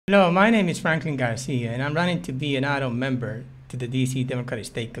Hello, my name is Franklin Garcia, and I'm running to be an adult member to the D.C. Democratic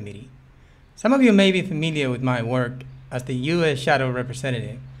State Committee. Some of you may be familiar with my work as the U.S. Shadow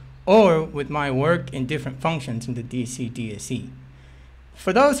Representative or with my work in different functions in the D.C. DSC.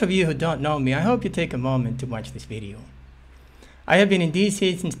 For those of you who don't know me, I hope you take a moment to watch this video. I have been in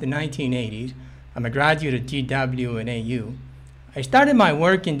D.C. since the 1980s. I'm a graduate of GW and AU. I started my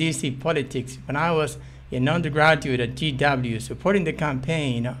work in D.C. politics when I was an undergraduate at GW supporting the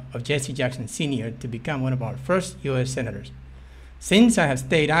campaign of Jesse Jackson Sr. to become one of our first U.S. senators. Since I have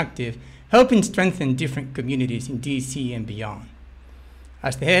stayed active, helping strengthen different communities in D.C. and beyond.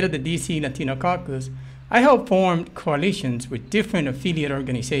 As the head of the D.C. Latino Caucus, I helped form coalitions with different affiliate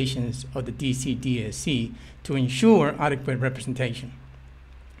organizations of the D.C. DSC to ensure adequate representation.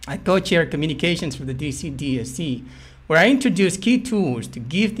 I co-chair communications for the D.C. DSC, where I introduced key tools to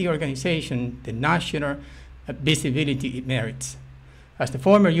give the organization the national visibility it merits. As the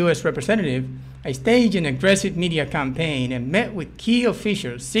former U.S. representative, I staged an aggressive media campaign and met with key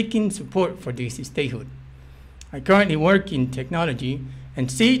officials seeking support for D.C. statehood. I currently work in technology and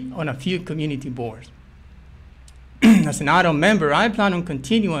sit on a few community boards. As an adult member, I plan on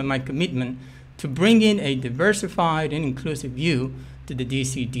continuing my commitment to bring in a diversified and inclusive view to the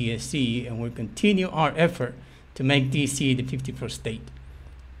D.C. DSC, and will continue our effort to make D.C. the 51st state.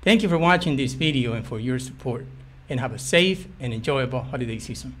 Thank you for watching this video and for your support, and have a safe and enjoyable holiday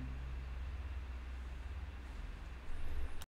season.